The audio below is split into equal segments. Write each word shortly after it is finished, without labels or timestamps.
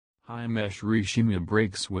Himesh reshammiya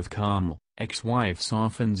breaks with Komal, ex-wife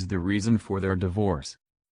softens the reason for their divorce.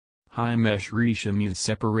 Himesh reshammiya's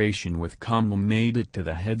separation with Komal made it to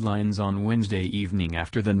the headlines on Wednesday evening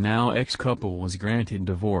after the now ex-couple was granted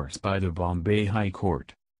divorce by the Bombay High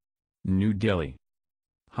Court. New Delhi.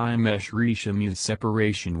 Himesh reshammiya's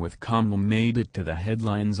separation with Komal made it to the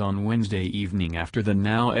headlines on Wednesday evening after the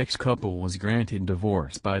now ex-couple was granted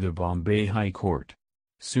divorce by the Bombay High Court.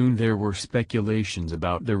 Soon there were speculations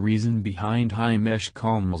about the reason behind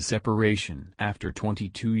Himesh-Komal's separation after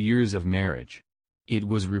 22 years of marriage. It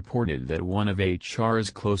was reported that one of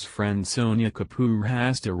HR's close friends Sonia Kapoor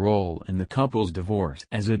had a role in the couple's divorce,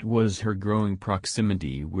 as it was her growing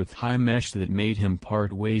proximity with Himesh that made him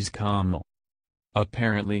part ways with Komal.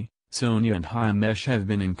 Apparently, Sonia and Himesh have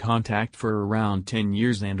been in contact for around 10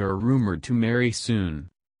 years and are rumored to marry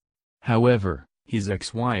soon. However, his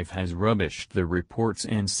ex-wife has rubbished the reports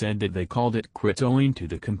and said that they called it quits owing to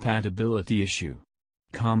the compatibility issue.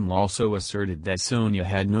 Komal also asserted that Sonia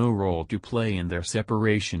had no role to play in their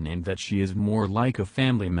separation and that she is more like a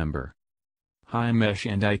family member.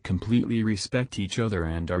 Himesh and I completely respect each other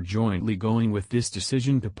and are jointly going with this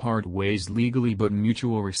decision to part ways legally, but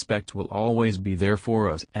mutual respect will always be there for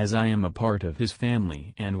us, as I am a part of his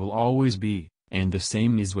family and will always be, and the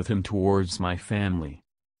same is with him towards my family.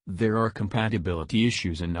 There are compatibility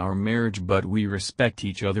issues in our marriage, but we respect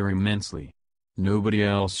each other immensely. Nobody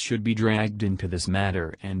else should be dragged into this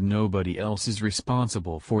matter, and nobody else is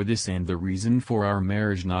responsible for this, and the reason for our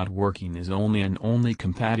marriage not working is only and only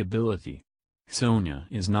compatibility. Sonia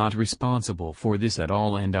is not responsible for this at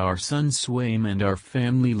all, and our son Swaim and our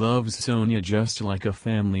family loves Sonia just like a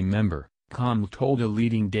family member, Komal told a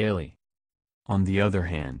leading daily. On the other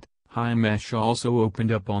hand, Himesh also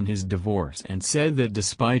opened up on his divorce and said that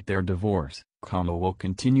despite their divorce, Komal will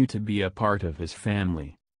continue to be a part of his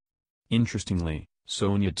family. Interestingly,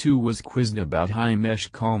 Sonia too was quizzed about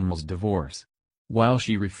Himesh-Komal's divorce. While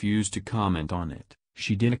she refused to comment on it,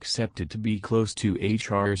 she did accept it to be close to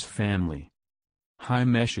HR's family.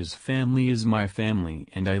 Himesh's family is my family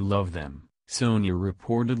and I love them, Sonia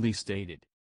reportedly stated.